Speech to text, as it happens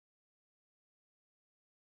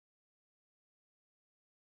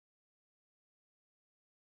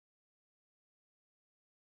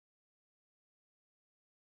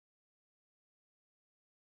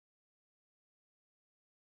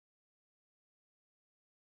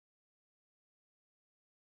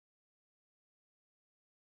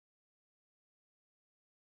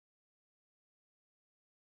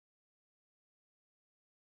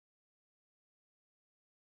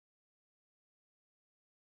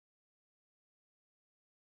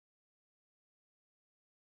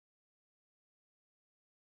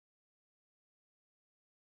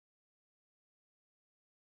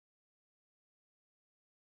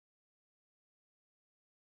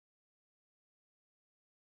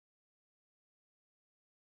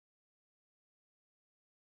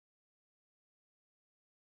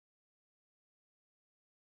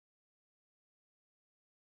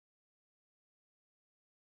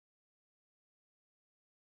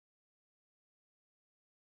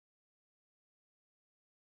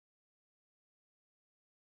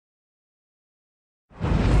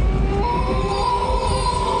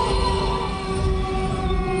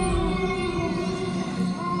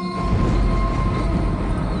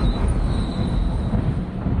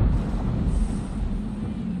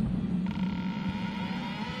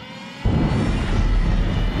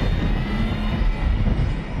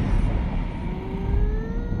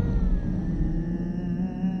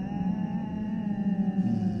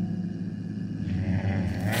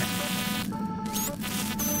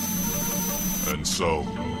So,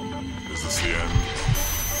 is this the end?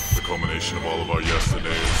 The culmination of all of our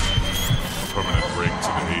yesterdays? A permanent break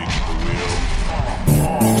to the age of the wheel?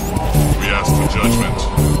 We ask for judgment.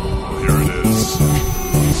 Well, here it is.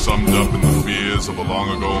 Summed up in the fears of a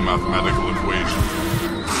long-ago mathematical equation.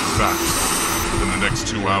 In fact, within the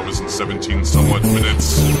next 2 hours and 17 somewhat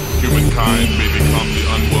minutes, humankind may become the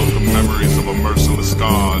unwelcome memories of a merciless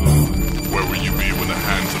God. Where will you be when the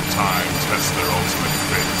hands of time test their ultimate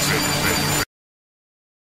fate?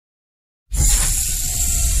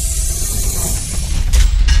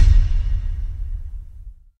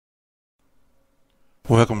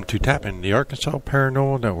 Welcome to Tapping, the Arkansas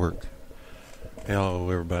Paranormal Network. Hello,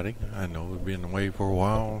 everybody. I know we've been away for a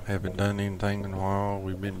while, haven't done anything in a while.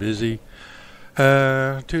 We've been busy.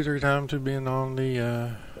 2-3 times we've been on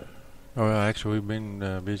the, actually we've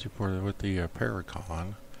been busy with the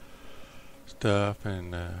Paracon stuff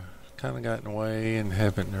and kind of gotten away and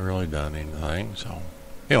haven't really done anything. So,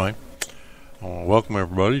 anyway, I want to welcome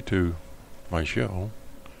everybody to my show.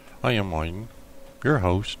 I am Wayne, your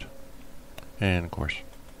host. And of course,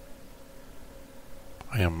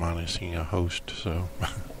 I am minusing a host, so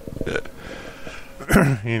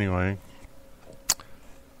anyway,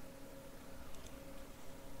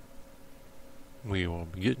 we will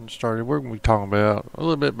be getting started. We're going to be talking about a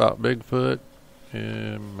little bit about Bigfoot.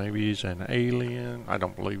 Maybe he's an alien. I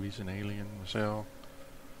don't believe he's an alien myself.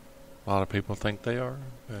 A lot of people think they are,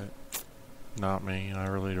 but not me. I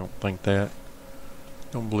really don't think that.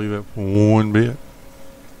 Don't believe it for one bit.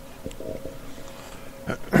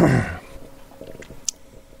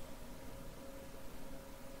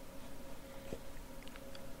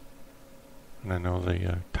 And I know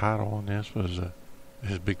the title on this was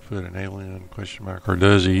is Bigfoot an alien ? Or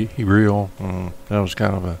does he real? That was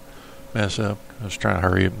kind of a mess up. I was trying to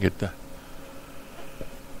hurry up and get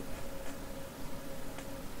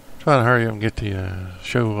the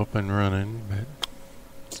show up and running,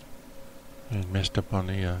 but I messed up on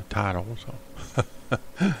the title, so.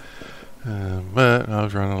 But I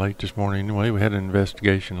was running late this morning anyway. We had an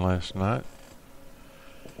investigation last night.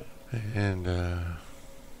 And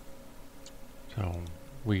so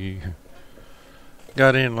we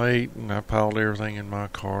got in late and I piled everything in my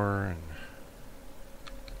car and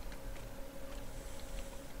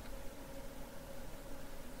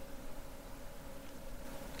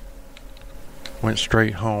went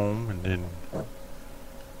straight home and then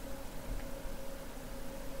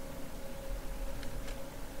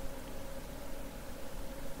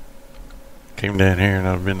came down here and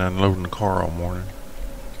I've been unloading the car all morning.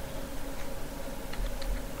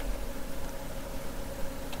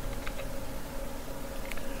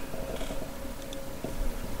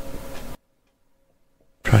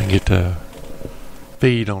 Try and get the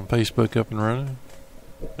feed on Facebook up and running.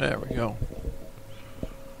 There we go.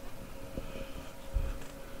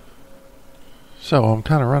 So I'm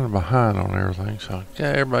kind of running behind on everything. So yeah,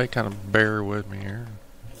 everybody kind of bear with me here.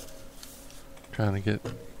 Trying to get.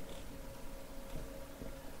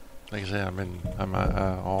 Like I said, I'm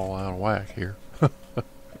all out of whack here.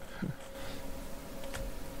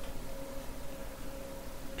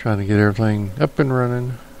 Trying to get everything up and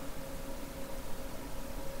running.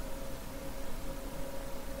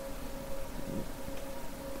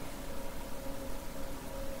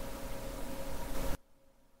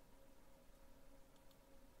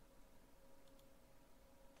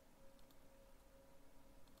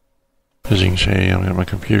 As you can see, I've got my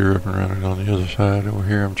computer up and running on the other side over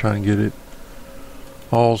here. I'm trying to get it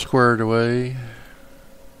all squared away.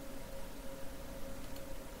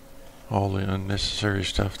 All the unnecessary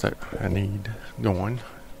stuff that I need going.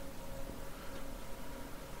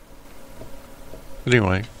 But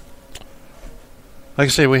anyway, like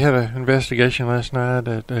I said, we had an investigation last night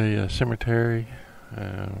at a cemetery.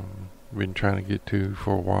 Been trying to get to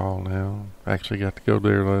for a while now. Actually got to go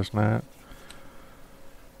there last night.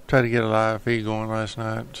 Tried to get a live feed going last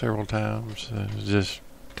night several times. It just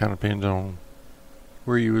kind of depends on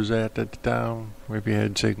where you was at the time, if you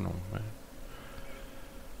had signal.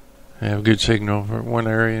 I have good signal for one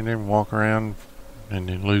area and then walk around and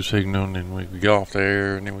then lose signal and then we go off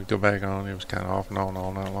there and then we go back on. It was kind of off and on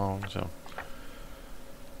all night long. So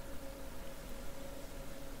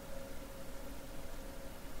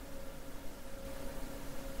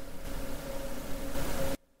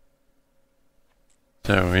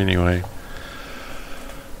anyway,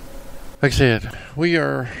 like I said, we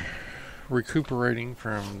are recuperating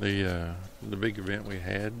from the big event we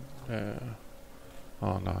had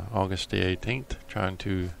on August the 18th, trying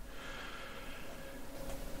to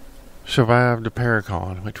survive the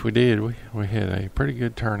Paracon, which we did. We had a pretty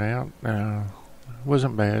good turnout.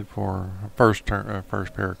 Wasn't bad for first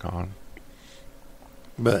Paracon.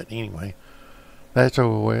 But anyway, that's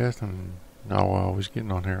over with, and I'll always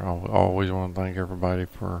getting on here. I always want to thank everybody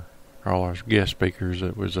for all our guest speakers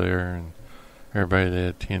that was there, and everybody that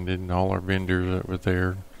attended, and all our vendors that were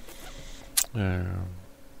there.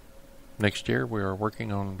 Next year we are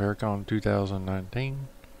working on Bearcon 2019,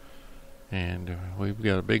 and we've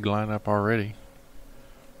got a big lineup already.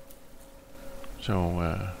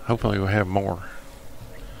 So hopefully we'll have more.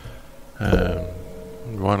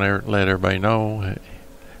 Want to let everybody know.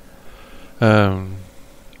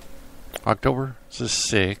 October the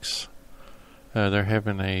 6th, they're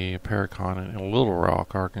having a Paracon in Little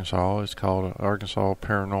Rock, Arkansas. It's called Arkansas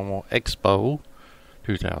Paranormal Expo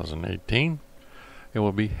 2018. It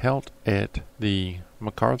will be held at the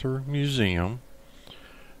MacArthur Museum,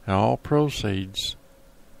 and all proceeds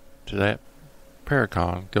to that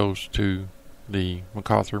Paracon goes to the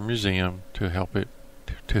MacArthur Museum to help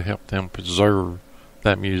them preserve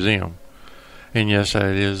that museum. And yes,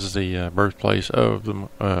 that is the birthplace of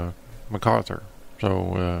the MacArthur.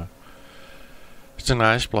 So it's a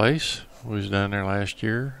nice place. We was down there last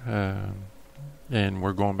year, and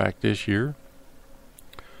we're going back this year.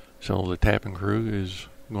 So the tapping crew is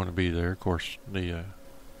going to be there. Of course, the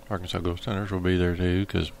Arkansas Ghost Hunters will be there too,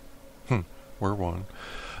 because we're one.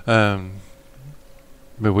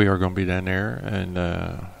 But we are going to be down there, and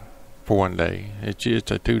for one day. It's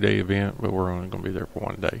a 2-day event, but we're only going to be there for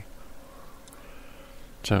one day.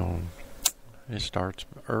 So it starts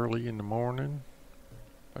early in the morning.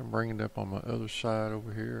 If I bring it up on my other side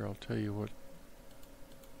over here, I'll tell you what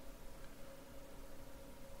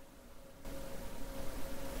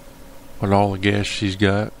all the guests she's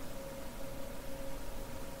got.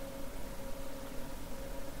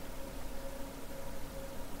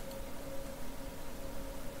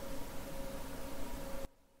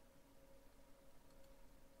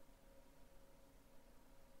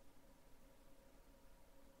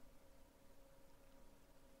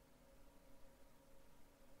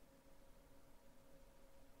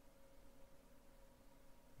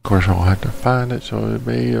 Of course, I'll have to find it, so it'll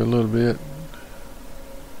be a little bit.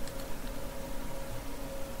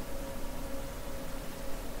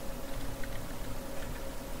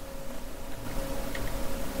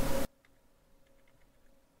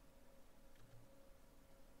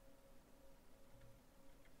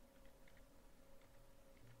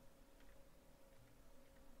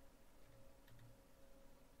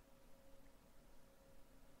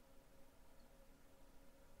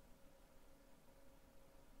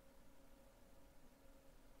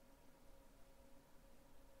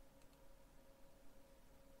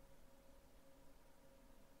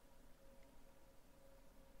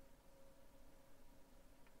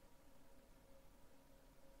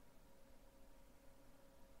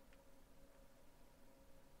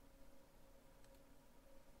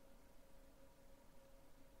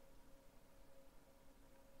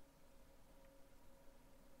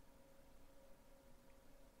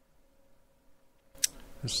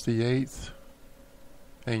 It's the 8th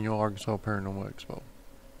Annual Arkansas Paranormal Expo.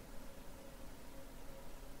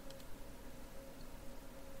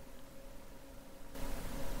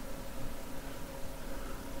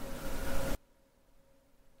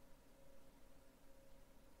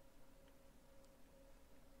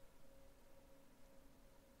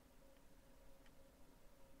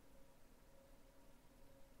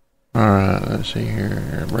 Alright, let's see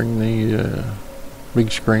here. Bring the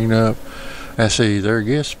big screen up. I see their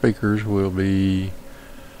guest speakers will be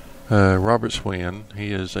Robert Swin.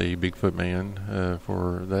 He is a Bigfoot man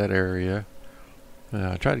for that area.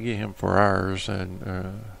 I tried to get him for ours, but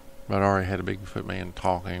I already had a Bigfoot man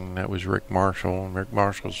talking. That was Rick Marshall. And Rick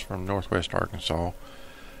Marshall's from northwest Arkansas.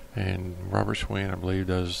 And Robert Swin, I believe,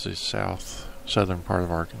 does the southern part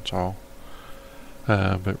of Arkansas.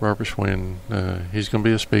 But Robert Swin, he's going to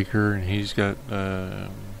be a speaker, and he's got a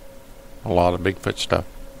lot of Bigfoot stuff.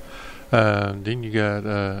 Then you got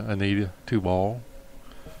Anita Tubal.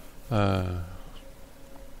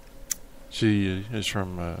 She is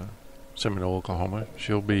from Seminole, Oklahoma.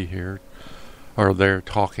 She'll be here, or there,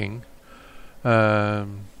 talking.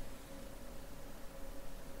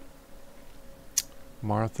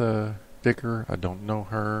 Martha Dicker, I don't know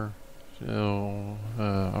her. So,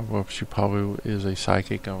 well, she probably is a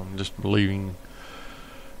psychic. I'm just believing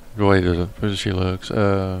the way that she looks.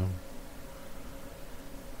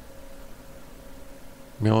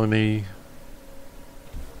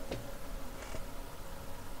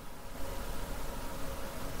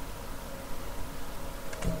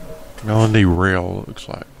 Melanie Rail, looks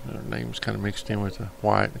like. Her name's kind of mixed in with the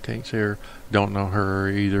white. I can't see her. Don't know her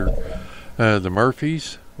either. The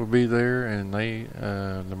Murphys will be there, and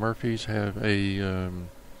the Murphys have a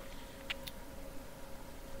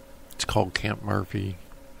called Camp Murphy.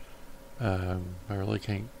 I really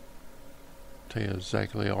can't tell you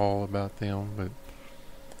exactly all about them, but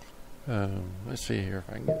let's see here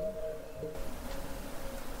if I can get.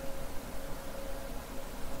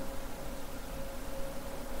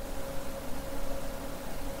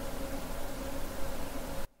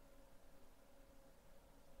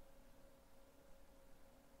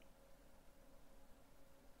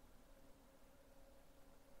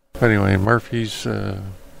 But anyway, Murphy's,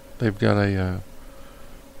 they've got a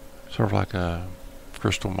sort of like a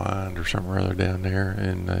crystal mine or something or other down there,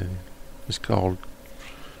 and it's called,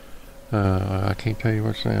 I can't tell you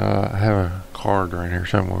what's the name. I have a card right here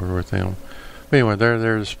somewhere with them. But anyway, they're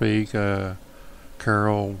there to speak.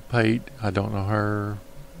 Carol Pate, I don't know her.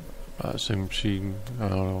 I assume I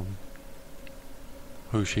don't know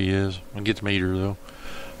who she is. I'll get to meet her though.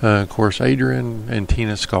 Of course, Adrian and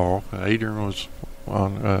Tina Skull. Adrian was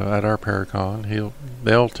on at our Paracon.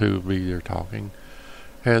 They'll two be there talking.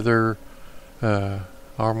 Heather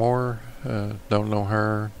Armour, don't know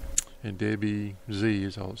her, and Debbie Z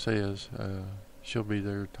is all it says. She'll be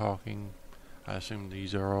there talking. I assume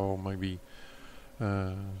these are all maybe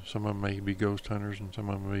some of them may be ghost hunters and some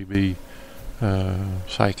of them may be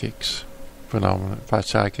psychics,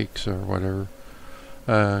 psychics or whatever.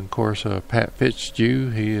 And of course, Pat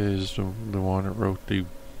Fitzhugh, he is the one that wrote the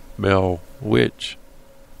Bell Witch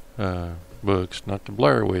books, not the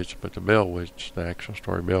Blair Witch, but the Bell Witch, the actual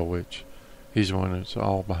story Bell Witch. He's the one that's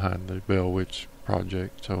all behind the Bell Witch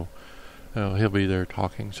project, so he'll be there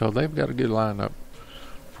talking. So they've got a good lineup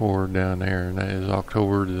for down there, and that is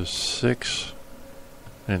October the 6th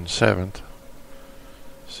and 7th.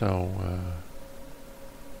 So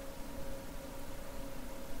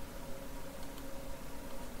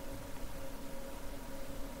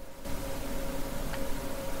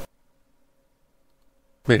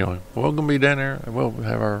but anyway, we're going to be down there. We'll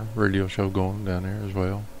have our radio show going down there as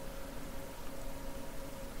well.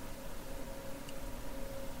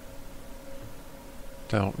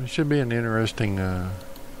 So it should be an interesting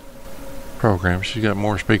program. She's got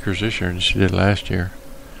more speakers this year than she did last year.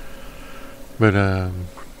 But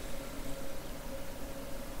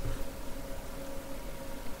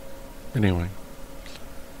anyway.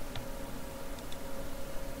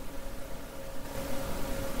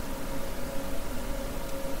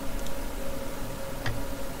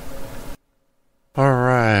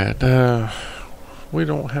 Alright, we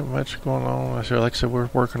don't have much going on. Like I said, we're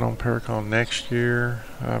working on Paracon next year.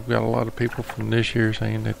 I've got a lot of people from this year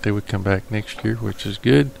saying that they would come back next year, which is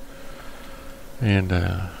good. And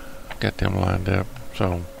got them lined up.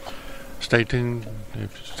 So stay tuned.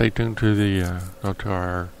 Stay tuned to the go to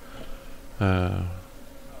our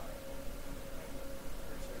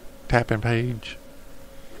tapping page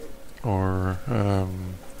or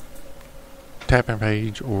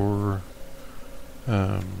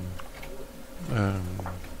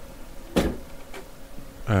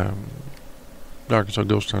the Arkansas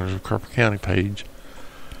Ghost Hunters of Crawford County page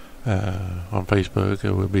on Facebook.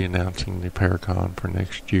 We'll be announcing the Paracon for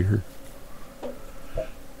next year.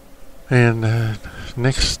 And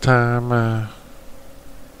next time,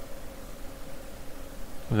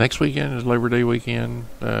 next weekend is Labor Day weekend.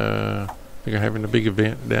 They're having a big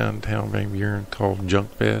event downtown Van Buren called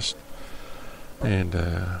Junk Fest. And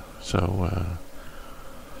so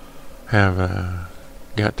have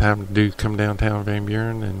got time to come downtown Van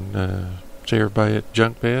Buren and see everybody at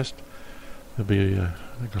Junk Fest. They'll be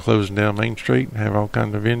closing down Main Street and have all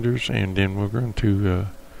kinds of vendors, and then we're going to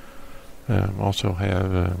also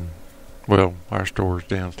have our stores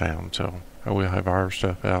downtown, so we'll have our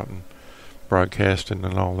stuff out and broadcasting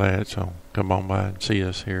and all that. So come on by and see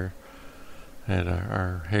us here at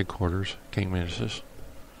our headquarters, King Meneses.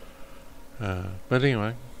 But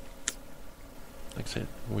anyway, like I said,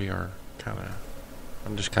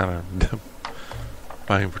 I'm just kind of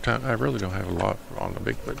buying for time. I really don't have a lot on the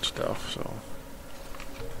Bigfoot stuff, so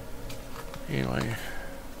anyway.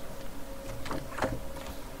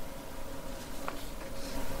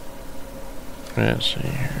 Let's see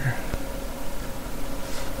here.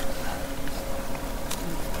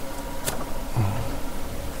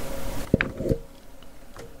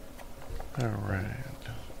 Alright.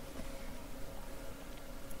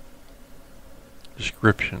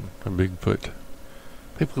 Description of Bigfoot.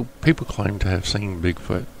 People claim to have seen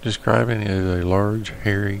Bigfoot, describing it as a large,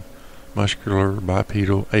 hairy, muscular,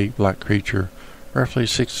 bipedal, ape-like creature, roughly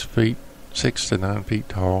 6 to 9 feet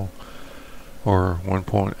tall, or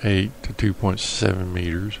 1.8 to 2.7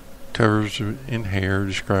 meters. Covers in hair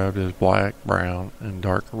described as black, brown, and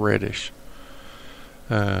dark reddish.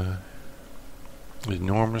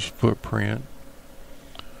 Enormous footprint,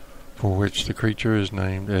 for which the creature is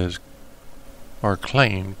named as are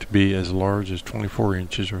claimed to be as large as 24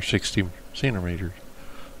 inches or 60 centimeters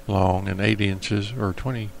long and 8 inches or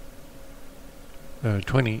 20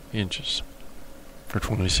 inches or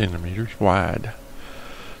 20 centimeters wide.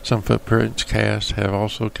 Some footprints cast have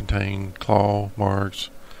also contained claw marks,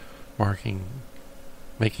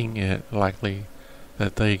 making it likely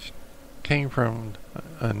that they came from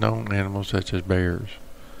unknown animals such as bears,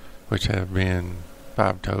 which have been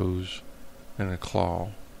 5 toes and a claw.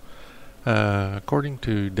 According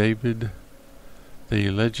to David, the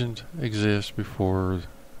legend exists before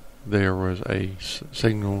there was a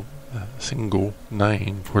single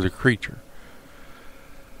name for the creature.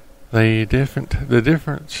 The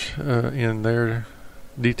difference in their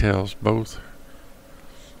details both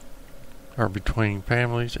are between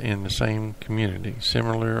families in the same community.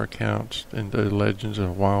 Similar accounts in the legends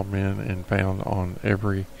of wild men and found on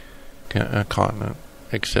every continent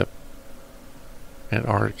except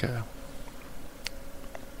Antarctica.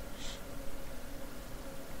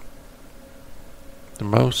 The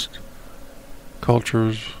most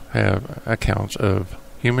cultures have accounts of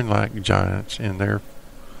human-like giants in their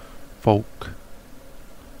folk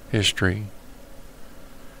history,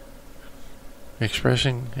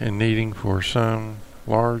 expressing a needing for some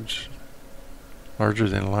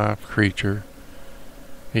larger-than-life creature.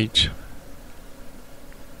 Each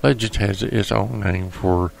legend has its own name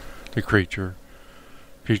for the creature.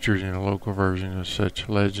 Featured in a local version of such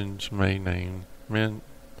legends may name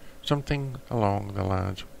something along the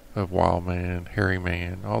lines of wild man, hairy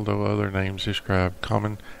man, although other names describe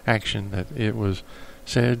common action that it was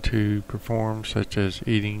said to perform, such as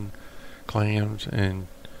eating clams and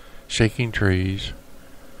shaking trees.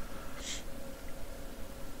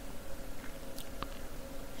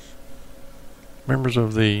 Members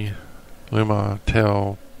of the Luma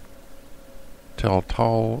tell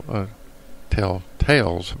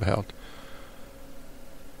tales about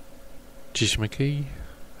Chismaki,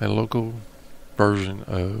 a local version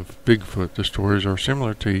of Bigfoot. The stories are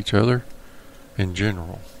similar to each other in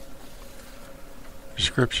general.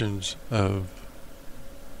 Descriptions of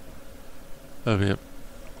it,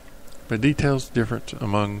 but details different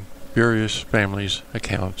among various families'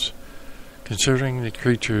 accounts concerning the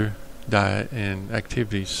creature, diet, and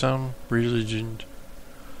activities. Some regional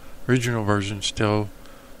versions tell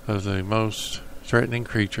of the most threatening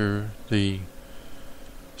creature, the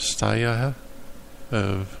Staya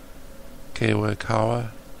of Kawakawa,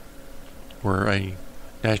 were a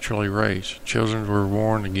naturally raised. Children were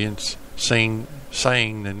warned against saying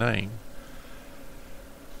the name.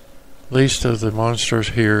 Least of the monsters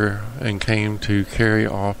here and came to carry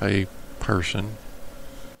off a person,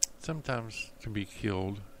 sometimes to be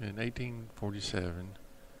killed. In 1847,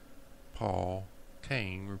 Paul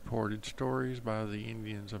Kane reported stories by the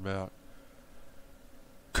Indians about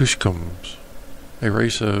Kushkums, a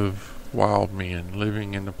race of wild men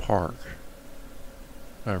living in the park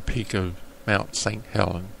or peak of Mount St.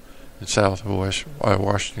 Helens in south of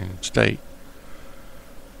Washington State.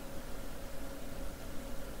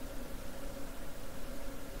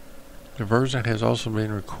 The version has also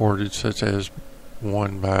been recorded, such as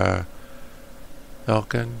one by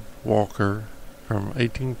Elkin Walker from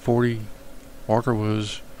 1840. Walker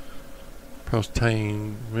was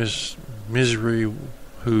Prostain Misery,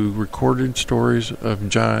 who recorded stories of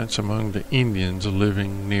giants among the Indians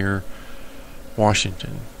living near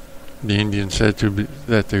Washington. The Indians said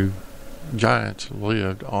that the giants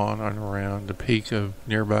lived on and around the peak of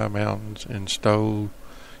nearby mountains and stole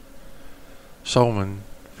salmon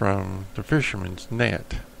from the fisherman's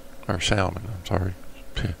net, or salmon, I'm sorry,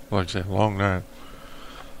 like I said, long night,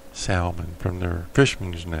 salmon from their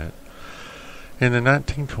fisherman's net. In the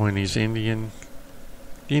 1920s,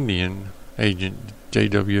 Indian agent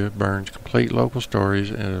J.W. Burns compiled local stories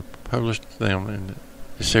and published them in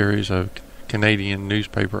a series of Canadian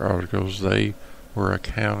newspaper articles. They were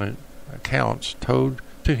accounts told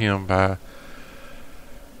to him by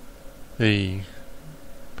the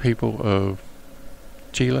people of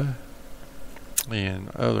Chile and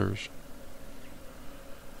others.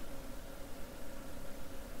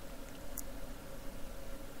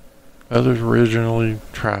 Others originally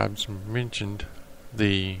tribes mentioned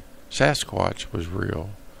the Sasquatch was real.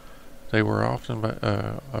 They were often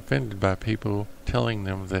offended by people telling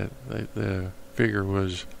them that the figure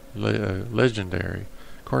was legendary.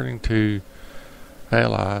 According to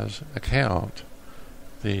Allies' account,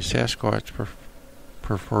 the Sasquatch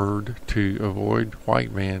preferred to avoid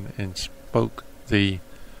white men and spoke the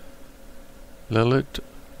Lilloot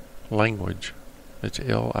language. It's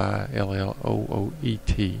Lilloot.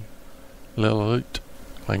 Lilloot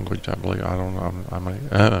language, I believe. I don't know. I may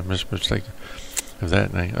mistake of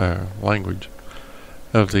that name language.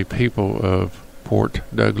 of the people of Port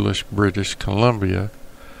Douglas, British Columbia,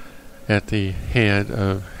 at the head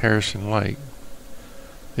of Harrison Lake.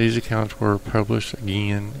 These accounts were published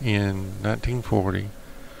again in 1940.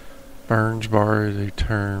 Burns borrowed the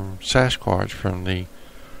term Sasquatch from the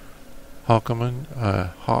Halkomelans.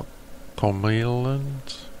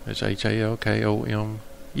 It's Halkomelem.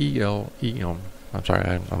 I'm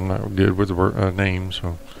sorry, I'm not good with the names.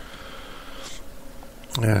 So,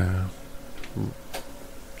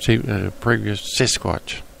 previous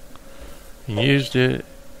Sasquatch. He used it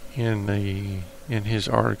in his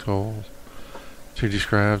article to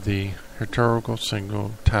describe the historical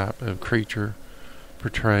single type of creature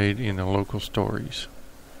portrayed in the local stories.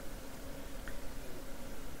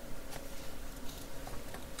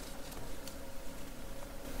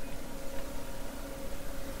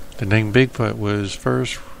 The name Bigfoot was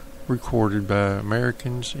first recorded by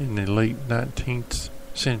Americans in the late 19th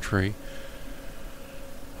century,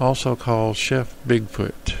 also called Chef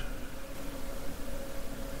Bigfoot.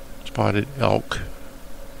 Spotted elk,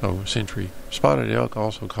 Spotted elk,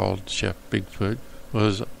 also called Chef Bigfoot,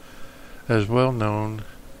 was a well-known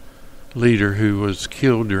leader who was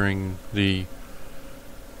killed during the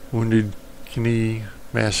Wounded Knee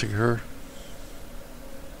Massacre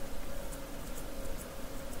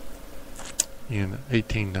in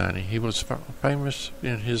 1890. He was famous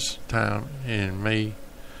in his time and may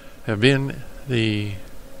have been the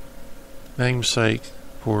namesake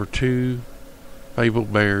for two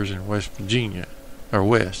fabled bears in West Virginia, or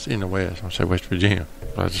West, in the West. I say West Virginia,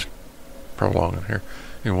 I just prolong it here,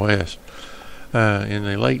 in West. In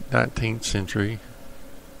the late 19th century,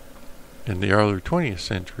 in the early 20th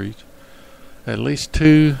centuries, at least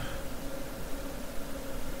two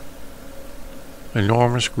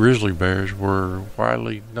enormous grizzly bears were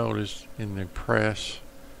widely noticed in the press,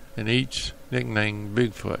 and each nicknamed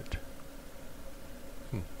Bigfoot.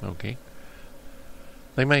 Okay.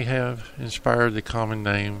 They may have inspired the common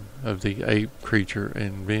name of the ape creature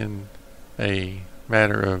and been a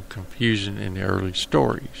matter of confusion in the early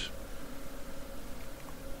stories.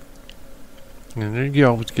 And you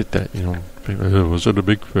always get that, was it a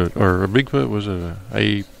Bigfoot? Or a Bigfoot was a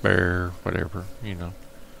ape, bear, whatever,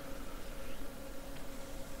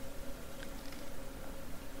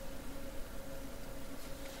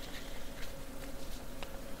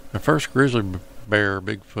 The first grizzly bear,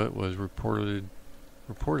 Bigfoot, was reportedly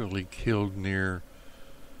killed near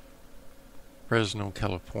Fresno,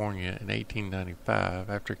 California in 1895.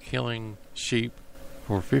 After killing sheep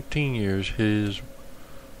for 15 years, his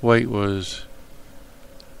weight was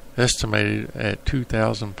estimated at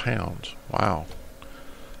 2,000 pounds. Wow.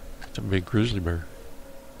 That's a big grizzly bear.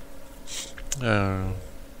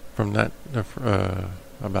 From that,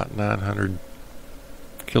 about 900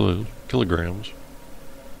 kilograms.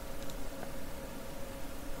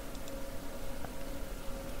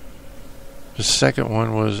 The second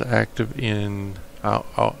one was active in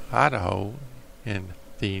Idaho in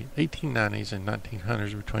the 1890s and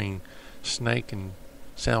 1900s between Snake and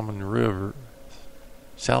Salmon River,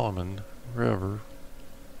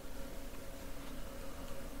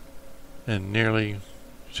 and nearly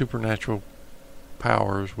supernatural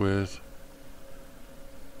powers with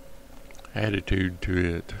attitude to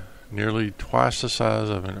it. Nearly twice the size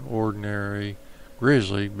of an ordinary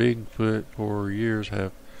grizzly, Bigfoot for years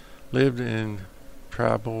have lived in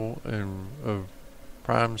tribal and of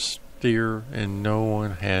prime steer, and no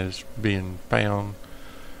one has been found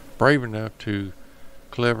brave enough to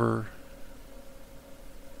clever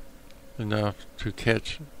enough to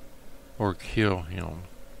catch or kill him.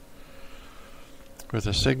 With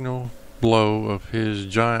a signal blow of his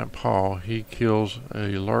giant paw, he kills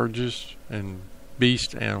a largest and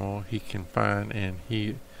beast animal he can find, and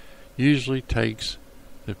he usually takes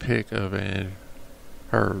the pick of a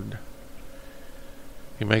herd.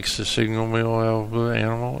 He makes the signal meal out of the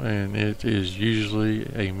animal, and it is usually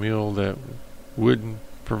a meal that wouldn't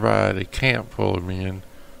provide a camp full of men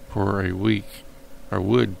for a week, or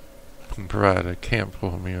would provide a camp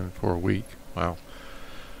full of men for a week. Wow.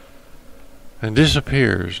 And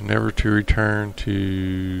disappears, never to return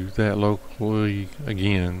to that locally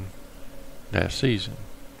again that season.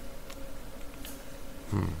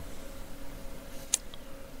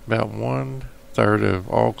 About 1/3 of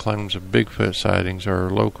all claims of Bigfoot sightings are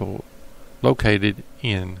located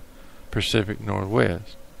in Pacific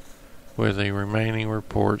Northwest, with the remaining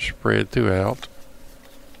reports spread throughout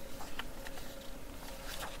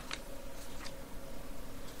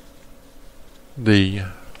the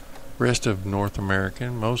rest of North America.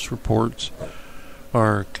 Most reports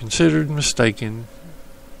are considered mistaken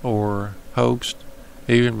or hoaxed,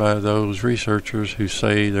 even by those researchers who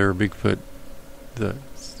say they're Bigfoot that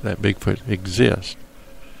Bigfoot exists.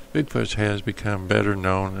 Bigfoot has become better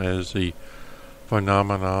known as the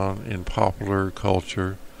phenomenon in popular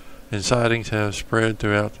culture, and sightings have spread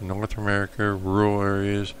throughout the North America rural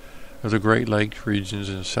areas of the Great Lakes regions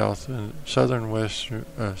in southern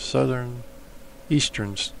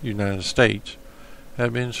eastern United States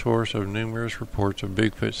have been source of numerous reports of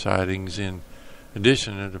Bigfoot sightings in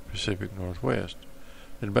addition to the Pacific Northwest.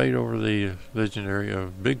 The debate over the legendary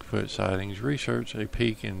of Bigfoot sightings researched a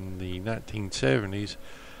peak in the 1970s,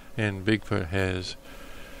 and Bigfoot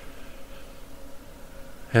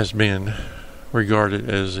has been regarded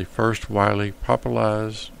as the first widely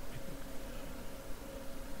popularized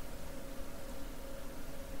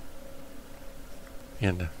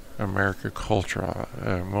in American culture.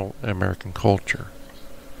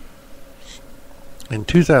 In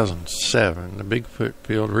 2007, the Bigfoot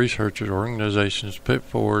field researchers organizations put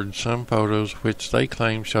forward some photos which they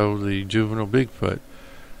claim show the juvenile Bigfoot.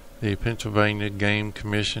 The Pennsylvania Game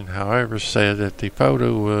Commission, however, said that the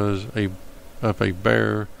photo was of a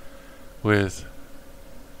bear with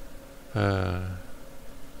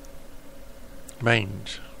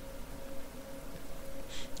mange.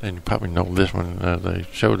 And you probably know this one. They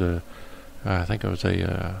showed I think it was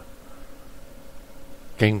a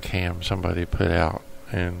game cam somebody put out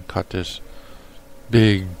and caught this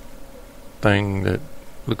big thing that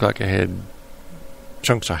looked like it had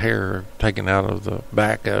chunks of hair taken out of the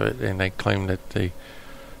back of it, and they claimed that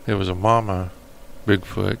it was a mama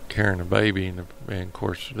Bigfoot carrying a baby, and of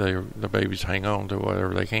course the babies hang on to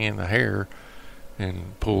whatever they can, the hair,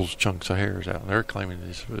 and pulls chunks of hairs out. And they're claiming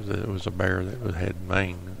it was a bear that had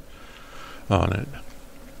mane on it.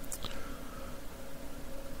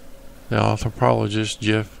 The anthropologist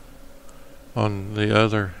Jeff, on the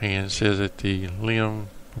other hand, says that the limb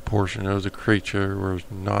proportion of the creature was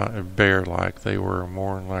not a bear-like. They were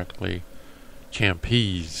more likely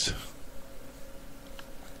chimpanzees.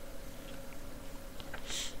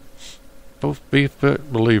 Both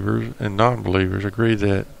Bigfoot believers and non-believers agree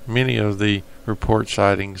that many of the report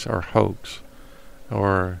sightings are hoax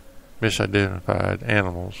or misidentified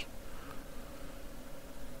animals.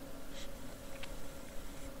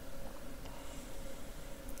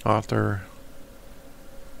 Author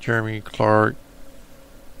Jeremy Clark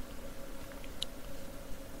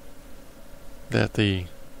that the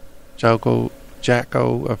Jacko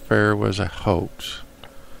affair was a hoax,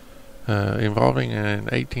 involving an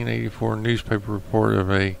 1884 newspaper report of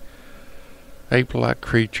a ape-like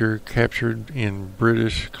creature captured in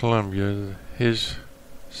British Columbia.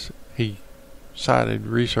 He cited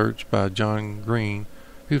research by John Green,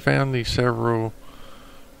 who found the several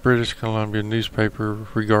British Columbia newspaper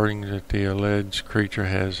regarding that the alleged creature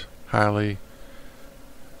has highly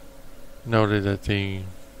noted that the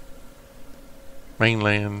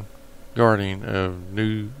mainland Guardian of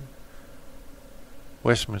New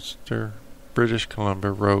Westminster, British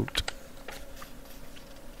Columbia, wrote,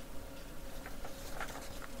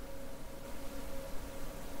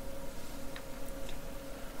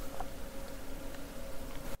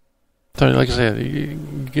 so like I said,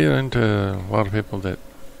 you get into a lot of people that,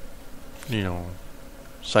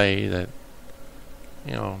 say that,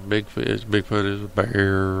 Bigfoot is a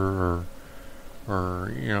bear, or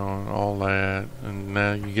all that, and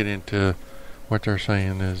now you get into what they're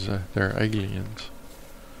saying is they're aliens.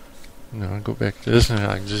 I go back to this, and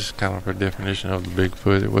like just kind of a definition of the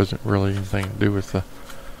Bigfoot. It wasn't really anything to do with the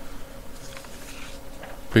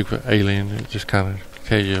Bigfoot alien. It just kind of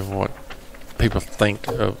tells you what people think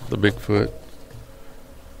of the Bigfoot.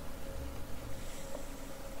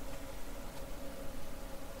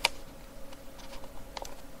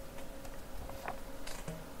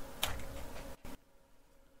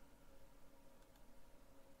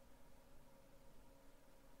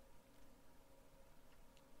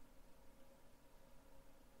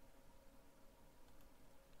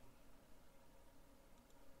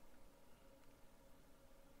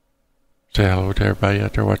 Say hello to everybody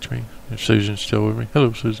out there watching me. If Susan's still with me.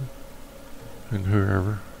 Hello, Susan. And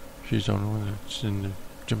whoever. She's the only one that's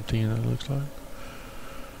jumped in, it looks like.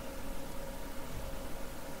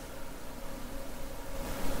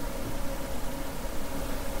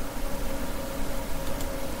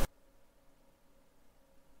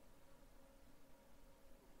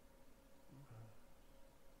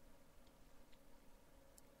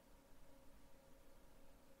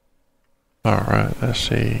 Alright, let's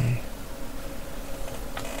see.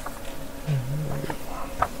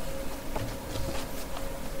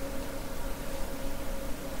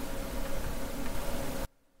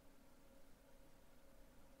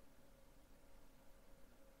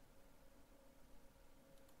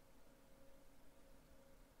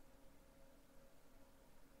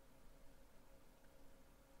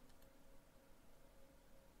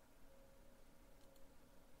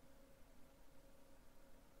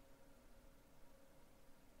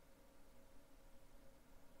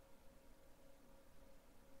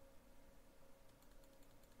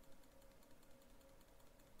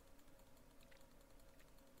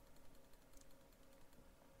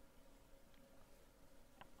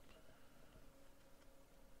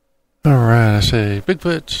 say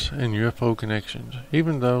Bigfoots and UFO connections.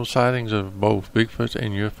 Even though sightings of both Bigfoots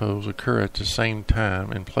and UFOs occur at the same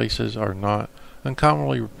time and places are not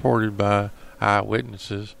uncommonly reported by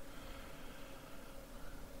eyewitnesses,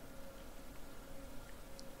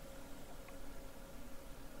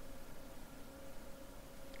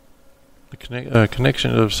 the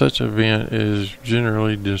connection of such event is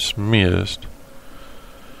generally dismissed.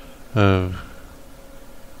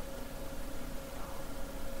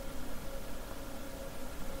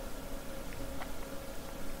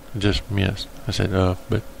 Just missed. I said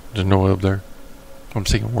but there's no up there. I'm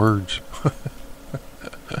seeing words.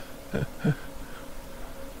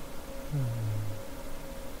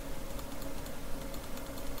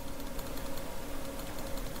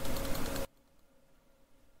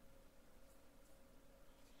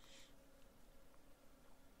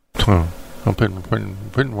 I'm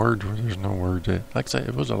putting words where there's no words at. Like I said,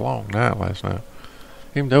 it was a long night last night.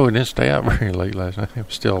 Even though it didn't stay out very late last night, it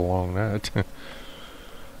was still a long night.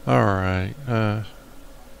 Alright, I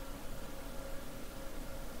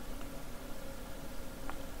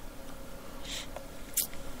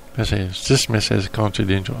say it's dismissed as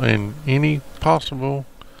confidential, and any possible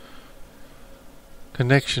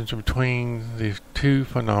connections between the two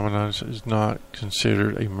phenomena is not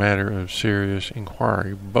considered a matter of serious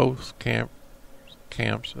inquiry. Both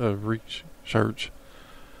camps of research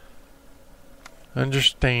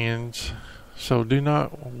understands, so do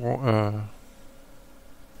not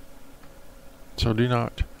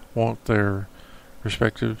want their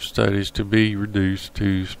respective studies to be reduced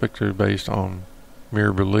to speculative based on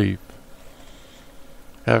mere belief.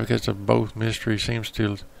 Advocates of both mystery seems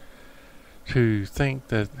to think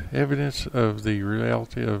that evidence of the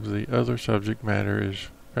reality of the other subject matter is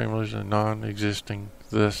famously non-existing,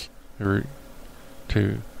 thus to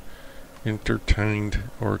entertained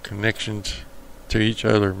or connections to each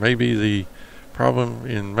other. Maybe the problem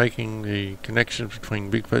in making the connections between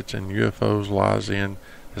Bigfoots and UFOs lies in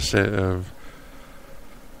the set of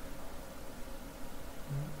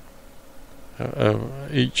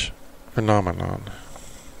each phenomenon.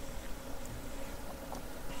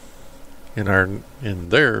 In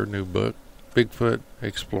their new book, Bigfoot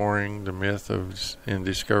Exploring the Myth of and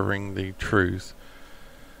Discovering the Truth,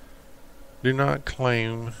 do not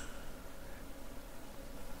claim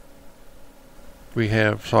we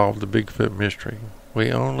have solved the Bigfoot mystery.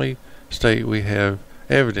 We only state we have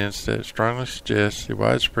evidence that strongly suggests the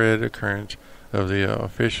widespread occurrence of the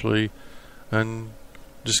officially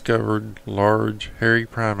undiscovered large hairy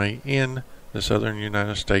primate in the southern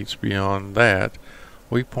United States. Beyond that,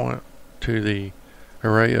 we point to the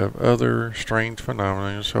array of other strange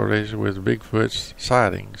phenomena associated with Bigfoot's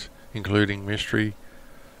sightings, including mysterious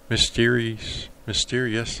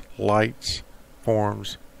lights,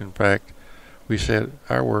 forms. In fact, we set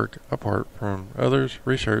our work apart from others'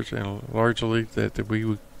 research and largely that we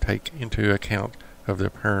would take into account of the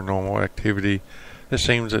paranormal activity that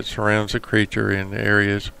seems that surrounds the creature in the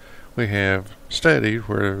areas we have studied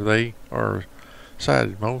where they are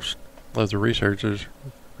sighted. Most of the researchers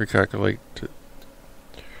recalculate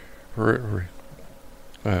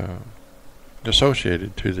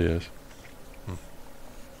associated to this.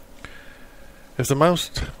 If the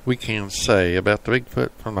most we can say about the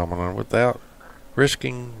Bigfoot phenomenon without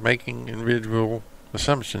risking making individual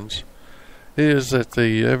assumptions is that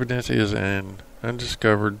the evidence is an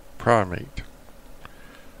undiscovered primate.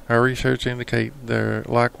 Our research indicate there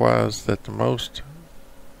likewise that the most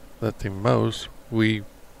we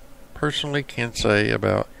personally can say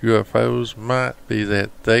about UFOs might be that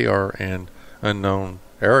they are an unknown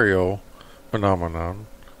aerial phenomenon,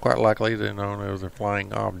 quite likely they're known as the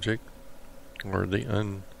flying object or the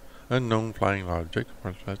unknown flying object,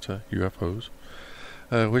 that's UFOs.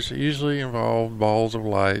 Which usually involve balls of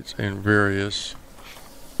lights in various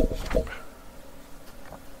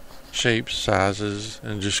shapes, sizes,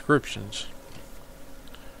 and descriptions.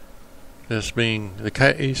 This being the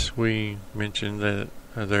case, we mentioned that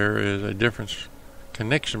there is a difference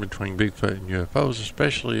connection between Bigfoot and UFOs,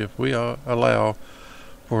 especially if we allow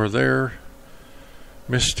for their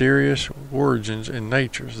mysterious origins and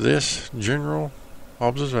natures. This general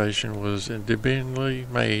observation was independently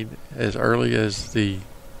made as early as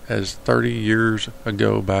 30 years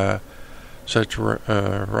ago by such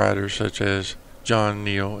writers such as John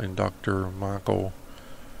Neal and Dr. Michael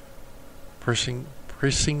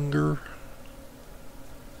Prisinger.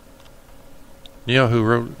 Neal, who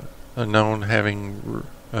wrote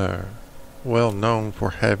well known for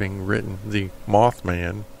having written the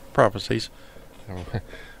Mothman prophecies.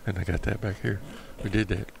 And I got that back here. We did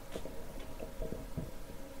that.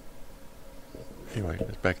 Anyway,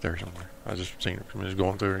 it's back there somewhere. I just seen it from just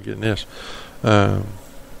going through and getting this. Of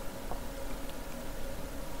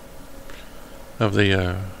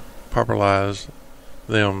the popularized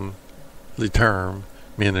them the term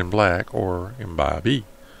men in black or imbibe.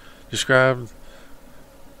 Described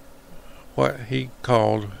what he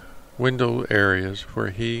called window areas where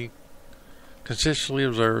he consistently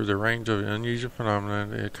observed the range of unusual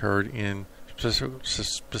phenomena that occurred in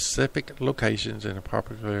specific locations in the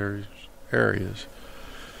popular areas.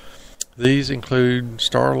 These include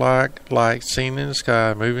star-like lights seen in the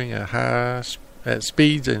sky moving at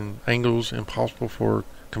speeds and angles impossible for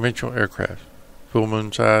conventional aircraft, full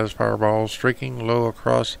moon-sized fireballs streaking low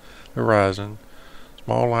across the horizon,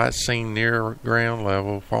 small lights seen near ground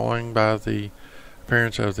level falling by the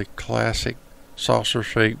appearance of the classic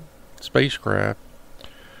saucer-shaped spacecraft.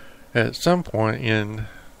 At some point in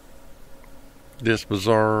this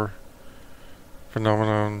bizarre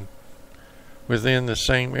phenomenon within the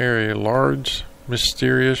same area, large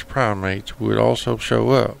mysterious primates would also show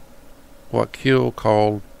up, what Keel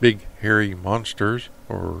called big hairy monsters,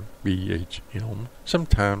 or BHM,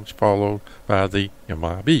 sometimes followed by the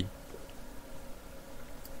MIB.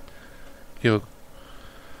 Keel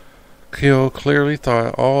clearly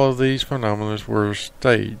thought all of these phenomena were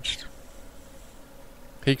staged.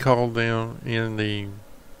 He called them in the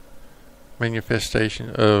manifestation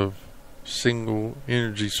of single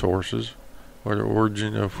energy sources, or the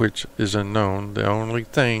origin of which is unknown. The only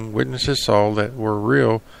thing witnesses saw that were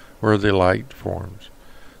real were the light forms.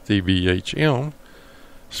 The BHM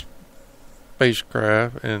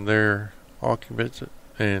spacecraft and their occupants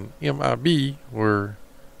and MIB were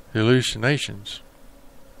hallucinations,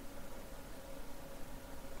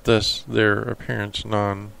 thus their appearance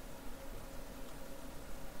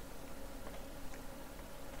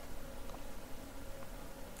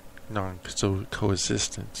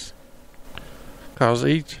non-coexistence. Because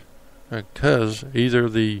either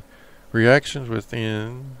the reactions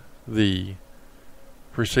within the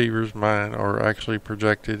receiver's mind are actually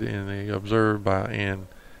projected in the observed by an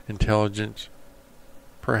intelligence,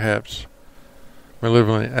 perhaps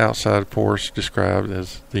malevolent outside force described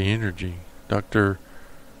as the energy. Dr.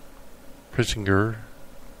 Prissinger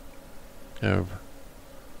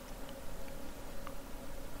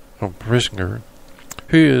Prissinger,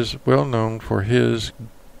 who is well known for his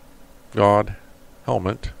God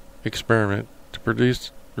helmet experiment to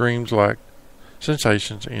produce dreams-like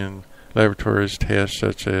sensations in laboratories tests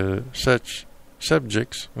such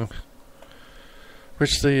subjects,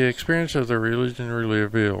 which the experience of the religion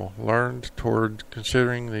reveal, learned toward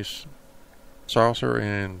considering the saucer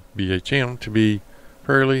and BHM to be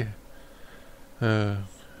fairly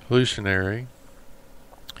hallucinatory.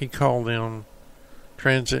 He called them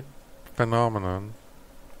transit phenomenon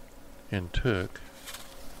and took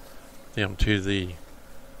them to the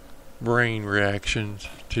brain reactions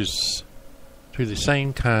to the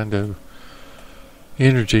same kind of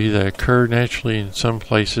energy that occur naturally in some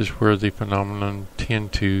places where the phenomenon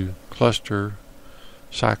tend to cluster,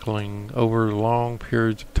 cycling over long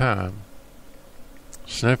periods of time.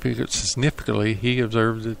 Significantly, he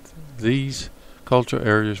observed that these cultural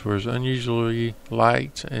areas where unusually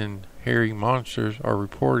lights and hairy monsters are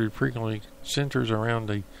reported frequently centers around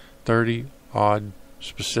the 30-odd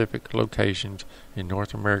specific locations in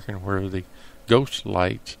North America where the ghost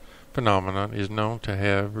lights phenomenon is known to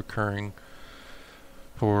have recurring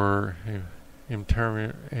for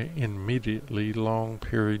immediately long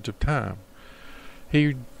periods of time.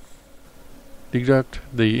 He deducted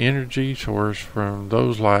the energy source from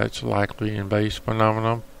those lights likely in base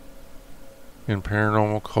phenomenon in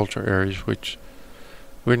paranormal culture areas which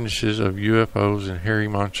witnesses of UFOs and hairy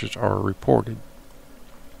monsters are reported.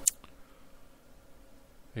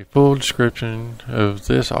 A full description of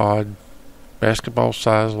this odd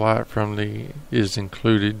basketball-sized light from is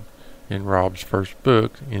included in Rob's first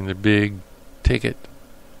book, in the Big Ticket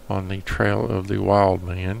on the Trail of the Wild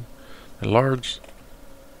Man.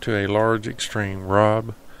 To a large extreme,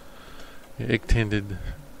 Rob extended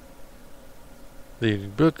the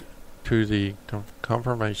book to the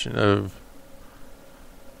confirmation of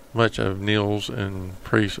much of Neil's and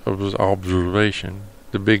Priest's observation.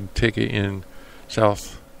 The Big Ticket in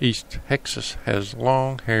southeast Texas has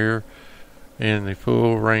long hair and the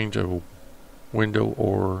full range of window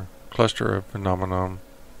or cluster of phenomenon.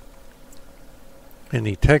 In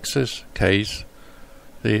the Texas case,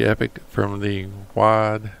 the epic from the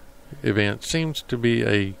wide event seems to be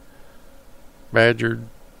a badgered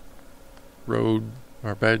road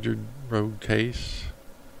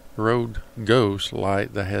ghost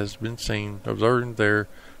light that has been observed there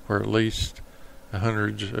for at least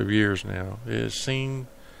hundreds of years now. It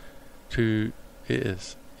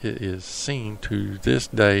it is seen to this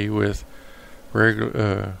day with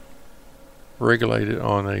regulated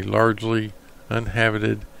on a largely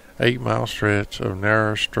uninhabited 8-mile stretch of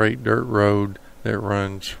narrow straight dirt road that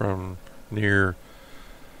runs from near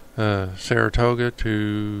Saratoga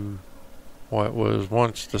to what was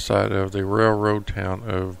once the site of the railroad town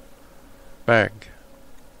of Bragg.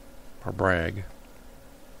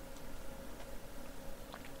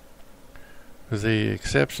 With the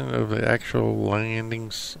exception of the actual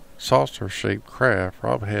landing saucer-shaped craft,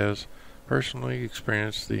 Rob has personally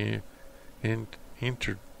experienced the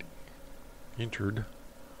entered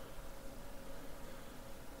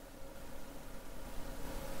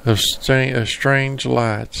of strange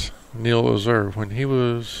lights Neil observed when he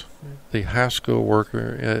was the high school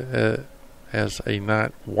worker as a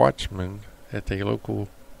night watchman at the local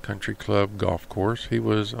country club golf course. He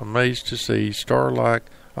was amazed to see star-like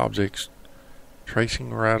objects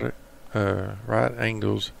tracing right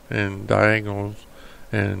angles and diagonals,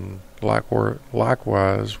 and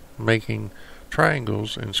likewise making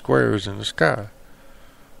triangles and squares in the sky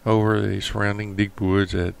over the surrounding deep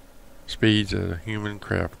woods at speeds that a human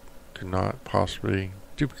craft could not possibly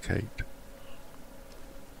duplicate.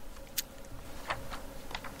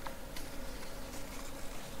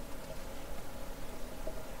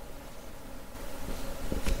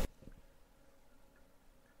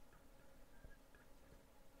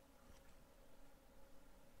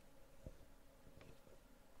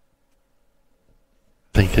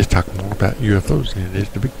 I think it's talking more about UFOs than it is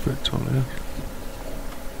the Bigfoots on this.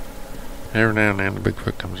 Every now and then the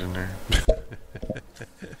Bigfoot comes in there.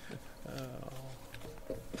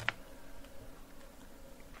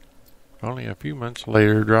 Only a few months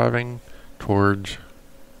later, driving towards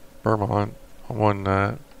Vermont one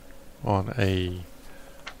night on a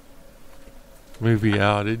movie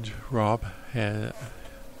outage, Rob,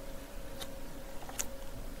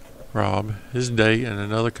 his date, and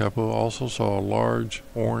another couple also saw a large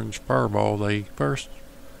orange fireball they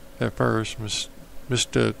at first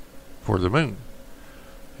mistook for the moon.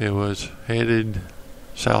 It was headed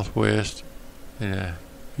southwest in a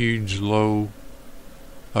huge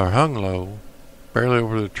hung low, barely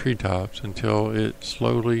over the treetops, until it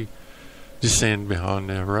slowly descended behind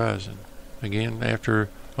the horizon. Again, after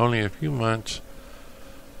only a few months,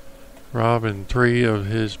 Rob and 3 of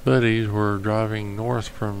his buddies were driving north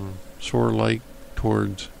from Soar Lake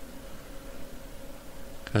towards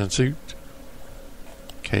Kountze,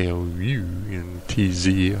 Kountz.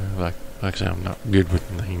 Like I said, I'm not good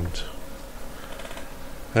with names.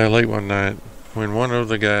 Late one night, when one of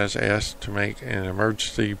the guys asked to make an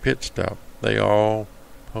emergency pit stop, they all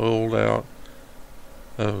piled out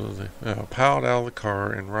of the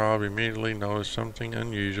car, and Rob immediately noticed something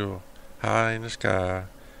unusual high in the sky,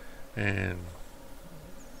 and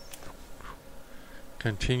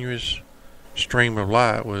continuous stream of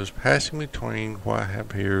light was passing between what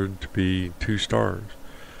appeared to be 2 stars.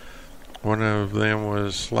 One of them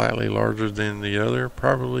was slightly larger than the other,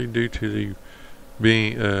 probably due to the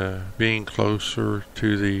being closer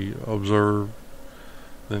to the observer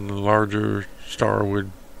than the larger star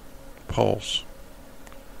would pulse,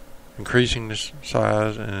 increasing the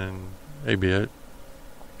size and a bit.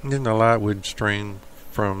 Then the light would stream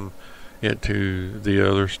from it to the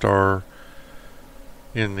other star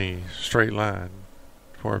in the straight line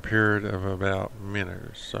for a period of about a minute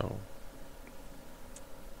or so.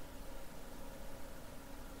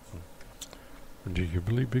 Do you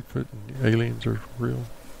believe Bigfoot and aliens are real?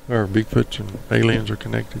 Or Bigfoots and aliens are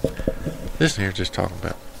connected? This here is just talking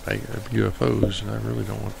about UFOs, and I really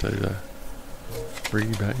don't want to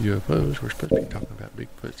read about UFOs. We're supposed to be talking about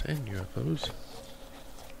Bigfoots and UFOs.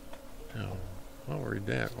 Now, I'll read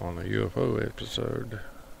that on the UFO episode.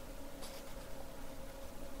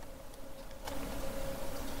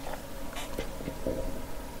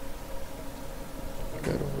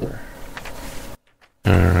 Get over there.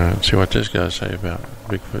 Alright, let's see what this guy say about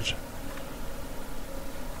Bigfoot.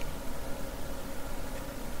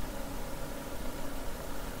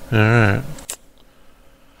 Alright.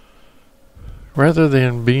 Rather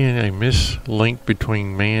than being a mislink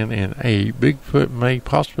between man and ape, Bigfoot may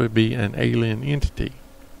possibly be an alien entity.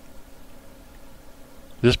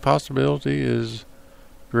 This possibility is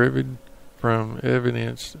derived from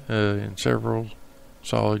evidence in several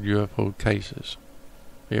solid UFO cases.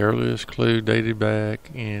 The earliest clue dated back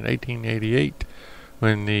in 1888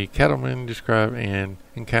 when the cattleman described an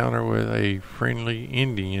encounter with a friendly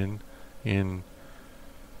Indian in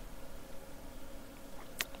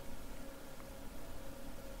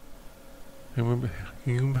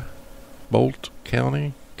Humboldt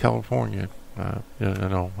County, California. I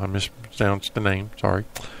mispronounced the name, sorry.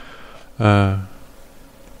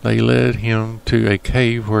 they led him to a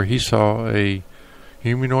cave where he saw a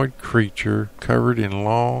humanoid creature covered in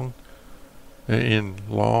long,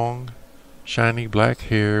 shiny black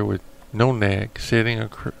hair with no neck, sitting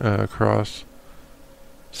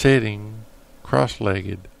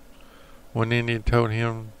cross-legged. One Indian told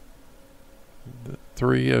him that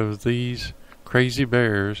 3 of these crazy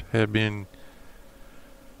bears had been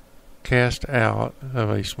cast out of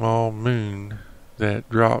a small moon that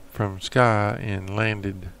dropped from sky and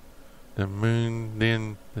landed. The moon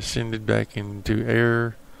then ascended back into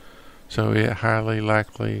air, so it highly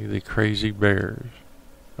likely the crazy bears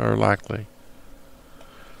were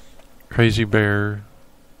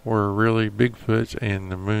really Bigfoots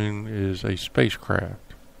and the moon is a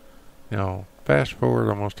spacecraft. Now, fast forward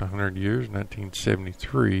almost 100 years,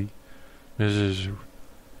 1973, Mrs.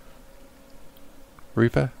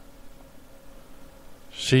 Rifa,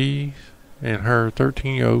 she and her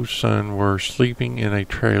 13-year-old son were sleeping in a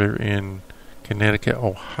trailer in Connecticut,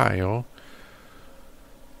 Ohio,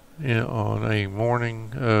 on a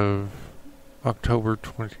morning of October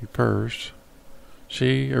 21st.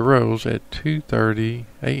 She arose at 2:30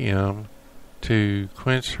 a.m. to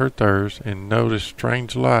quench her thirst and noticed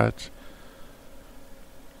strange lights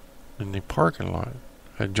in the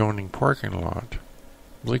adjoining parking lot.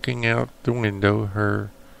 Looking out the window, her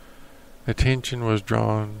attention was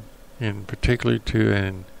drawn in particular to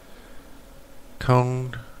an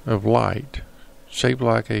cone of light shaped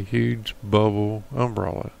like a huge bubble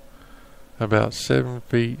umbrella, about 7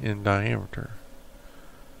 feet in diameter.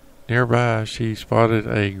 Nearby, she spotted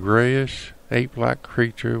a grayish, ape-like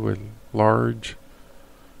creature with large,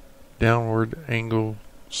 downward angled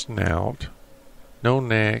snout, no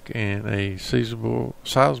neck, and a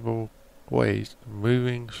sizable waist,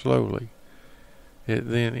 moving slowly. It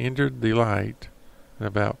then entered the light, and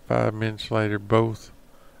about 5 minutes later, both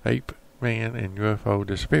ape man and UFO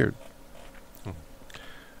disappeared.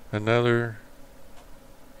 Another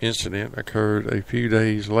incident occurred a few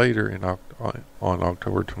days later on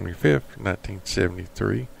October 25th,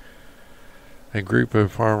 1973. A group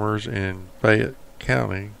of farmers in Fayette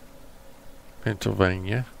County,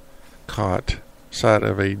 Pennsylvania, caught sight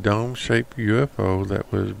of a dome-shaped UFO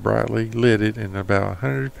that was brightly lit and about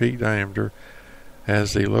 100 feet diameter.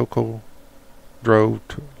 As the locals drove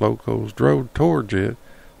towards it,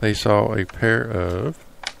 they saw a pair of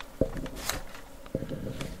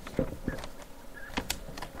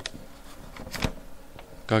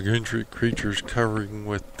gargantuan creatures covering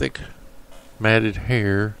with thick, matted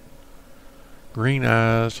hair, green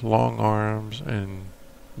eyes, long arms, and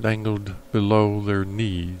dangled below their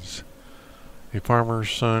knees. A farmer's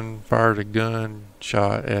son fired a gun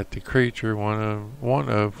shot at the creature, one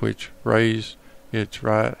of which raised its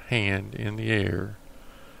right hand in the air.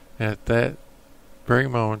 At that very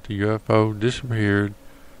moment, the UFO disappeared.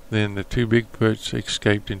 Then the 2 Bigfoots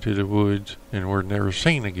escaped into the woods and were never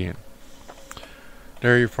seen again.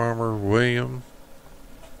 Dairy farmer William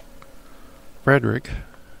Frederick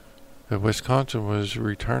of Wisconsin was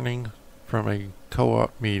returning from a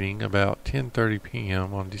co-op meeting about 10:30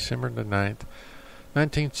 p.m. on December the 9th,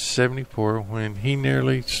 1974, when he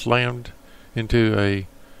nearly slammed into a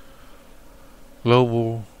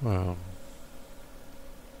global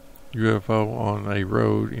UFO on a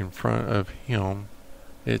road in front of him.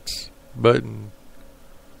 Its bottom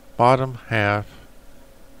half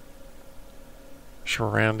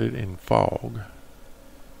surrounded in fog.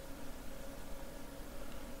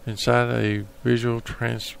 Inside a visual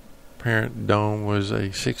transparent dome was a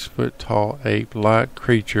 6-foot-tall ape-like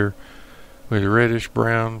creature with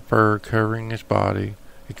reddish-brown fur covering its body,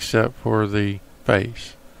 except for the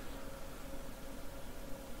face.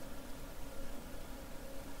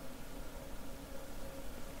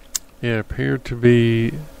 It appeared to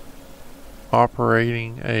be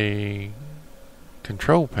operating a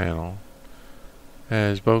control panel.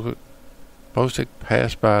 As Bosick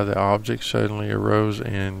passed by, the object suddenly arose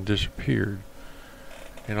and disappeared.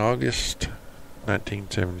 In August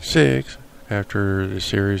 1976, after the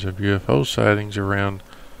series of UFO sightings around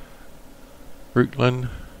Rutland,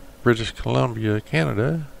 British Columbia,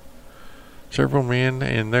 Canada, several men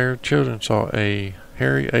and their children saw a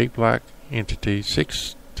hairy ape-like entity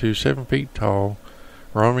 6 to 7 feet tall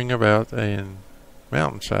roaming about a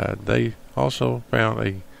mountainside. They also found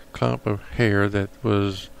a clump of hair that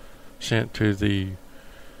was sent to the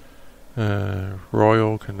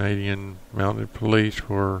Royal Canadian Mounted Police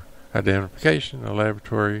for identification. A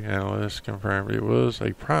laboratory analyst confirmed it was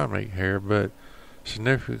a primate hair, but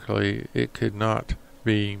significantly it could not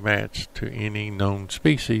be matched to any known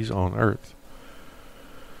species on Earth.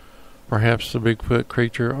 perhaps the Bigfoot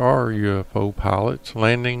creature are UFO pilots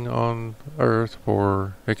landing on Earth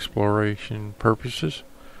for exploration purposes,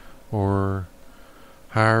 or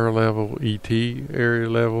higher level ET area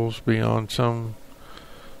levels beyond some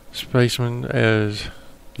spacemen as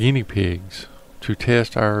guinea pigs to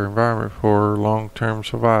test our environment for long-term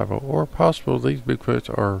survival, or possible these Bigfoots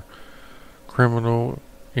are criminal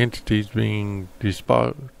entities being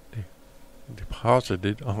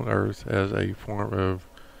deposited on Earth as a form of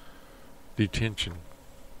detention.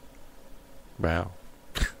 Wow.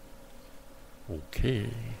 Okay.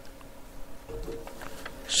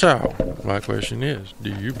 So, my question is, do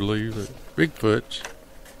you believe that Bigfoots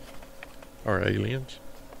are aliens?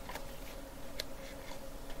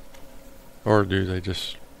 Or do they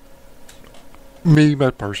just... Me,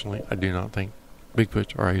 but personally, I do not think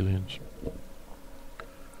Bigfoots are aliens.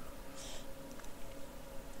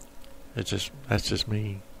 That's just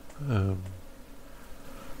me.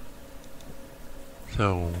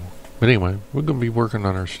 But anyway, we're going to be working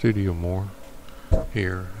on our studio more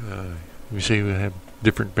here. You see, we have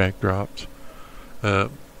different backdrops.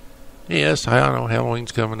 Yes, I know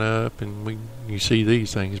Halloween's coming up, and you see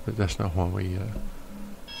these things, but that's not why we.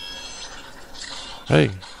 Hey,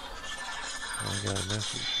 I got a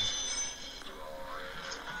message,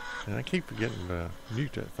 and I keep forgetting to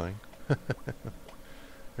mute that thing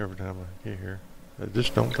every time I get here. I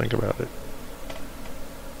just don't think about it.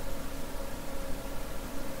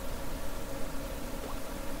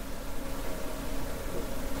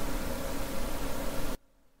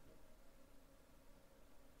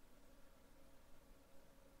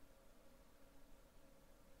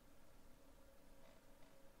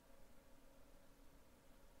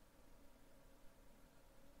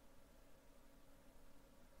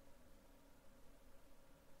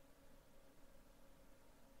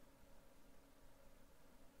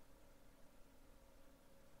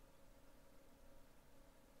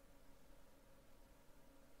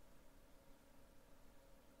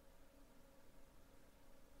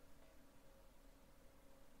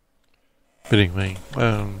 But anyway,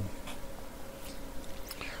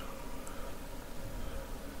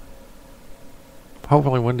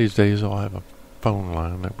 hopefully one of these days I'll have a phone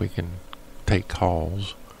line that we can take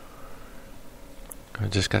calls. I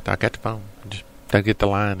got the phone. Just gotta get the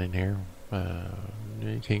line in here.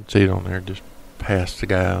 You can't see it on there. Just past the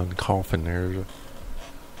guy on the coffin there.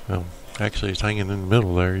 Actually, it's hanging in the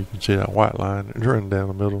middle there. You can see that white line that's running down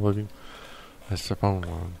the middle of him. That's the phone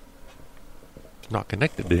line. Not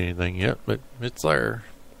connected to anything yet, but it's there.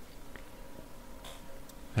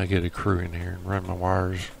 I get a crew in here and run my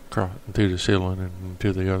wires across through the ceiling and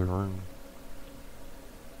into the other room.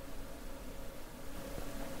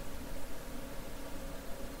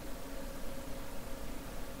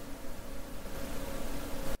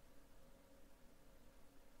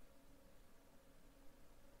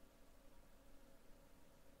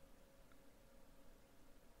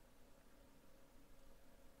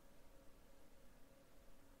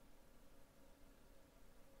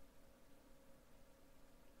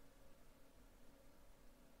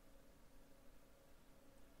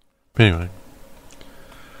 Anyway,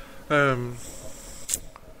 well,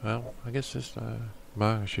 I guess this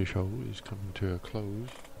my show is coming to a close.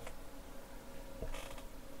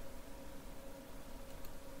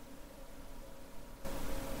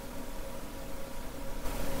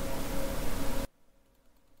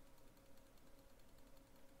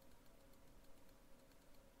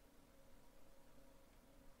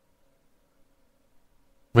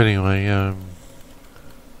 But anyway, I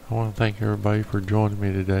want to thank everybody for joining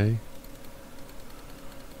me today.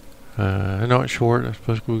 I know it's short. I'm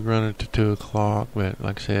supposed to be running to 2 o'clock, but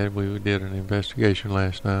like I said, we did an investigation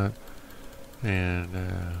last night, and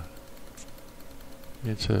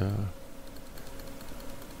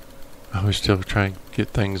I was still trying to get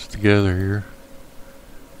things together here,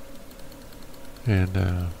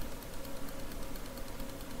 and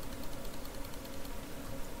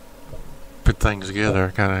put things together. I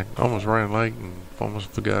kind of almost ran late and almost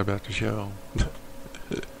forgot about the show.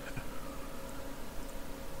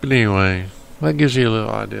 But anyway, that gives you a little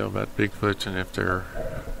idea about Bigfoots and if they're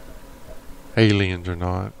aliens or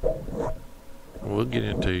not. We'll get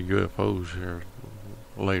into UFOs here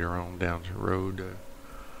later on down the road.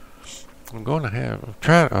 I'm going to have, like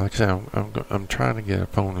I said, I'm trying to get a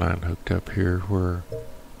phone line hooked up here where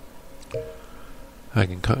I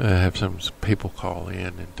can have some people call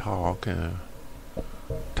in and talk to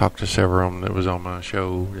several of them that was on my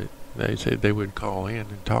show. That they said they would call in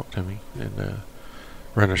and talk to me and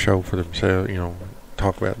run a show for themselves,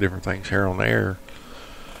 talk about different things here on the air,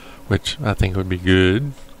 which I think would be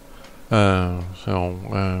good.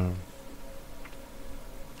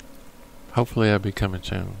 hopefully I'll be coming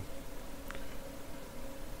soon.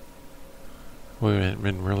 We haven't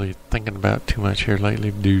been really thinking about too much here lately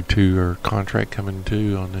due to our contract coming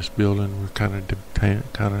due on this building. We're kind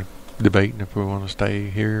of debating if we want to stay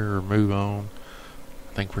here or move on.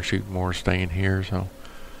 I think we're shooting more staying here, so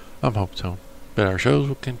I'm hoping so. But our shows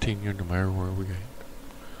will continue no matter where we go.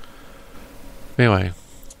 Anyway,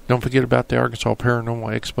 don't forget about the Arkansas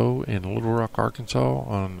Paranormal Expo in Little Rock, Arkansas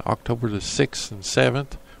on October the 6th and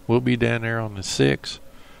 7th. We'll be down there on the 6th.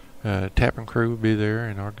 Tapping Crew will be there,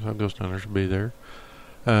 and Arkansas Ghost Hunters will be there.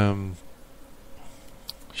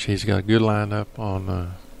 She's got a good lineup on the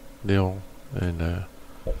deal, and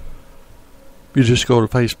you just go to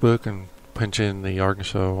Facebook and punch in the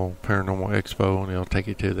Arkansas Paranormal Expo, and it'll take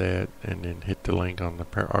you to that, and then hit the link on the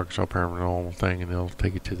Arkansas Paranormal thing, and it'll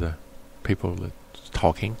take you to the people that's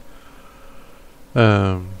talking.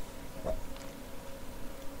 So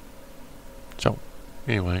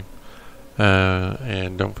anyway.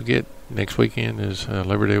 And don't forget, next weekend is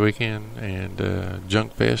Labor Day weekend and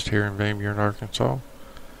Junk Fest here in Van Buren, Arkansas.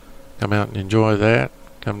 Come out and enjoy that.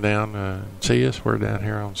 Come down and see us. We're down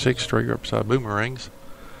here on 6th Street, right beside Boomerangs.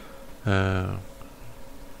 You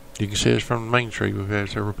can see us from the main street. We've had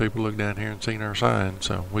several people look down here and seen our signs.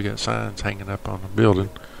 So we got signs hanging up on the building,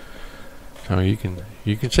 so you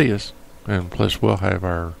can see us. And plus, we'll have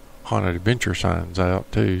our Haunted Adventure signs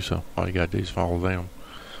out too. So all you got to do is follow them.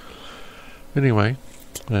 Anyway,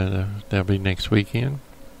 that'll be next weekend.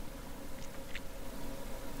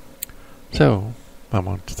 So, I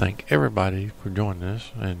want to thank everybody for joining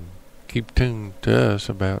us, and keep tuned to us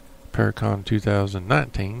about Paracon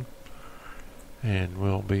 2019, and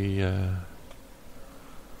we'll be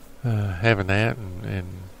having that, and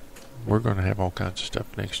we're going to have all kinds of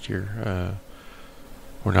stuff next year.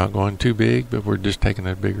 We're not going too big, but we're just taking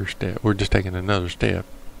a bigger step. We're just taking another step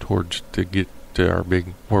towards to get to our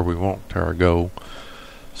big, where we want, to our goal.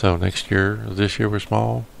 So this year we're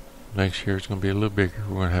small. Next year it's going to be a little bigger.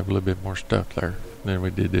 We're going to have a little bit more stuff there than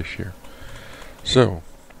we did this year. So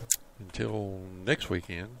until next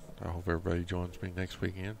weekend, I hope everybody joins me next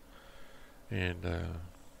weekend, and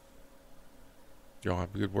y'all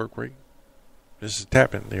have a good work week. This is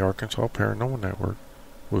Tapping, the Arkansas Paranormal Network.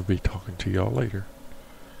 We'll be talking to y'all later.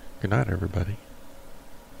 Good night, everybody.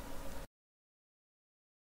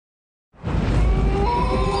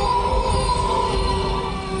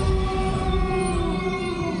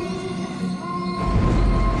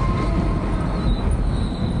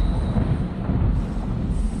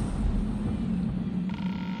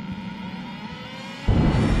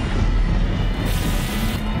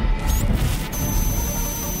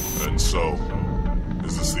 So,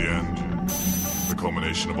 is this the end? The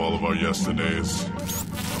culmination of all of our yesterdays?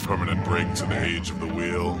 A permanent break to the age of the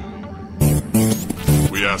wheel?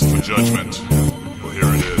 We asked for judgment. Well,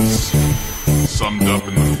 here it is. Summed up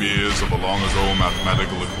in the fears of a long-ago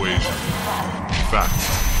mathematical equation. In fact,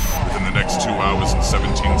 within the next 2 hours and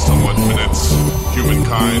 17 somewhat minutes,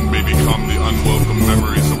 humankind may become the unwelcome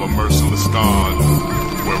memories of a merciless God.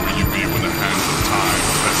 Where will you be when the hands of time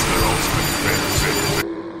press their ultimate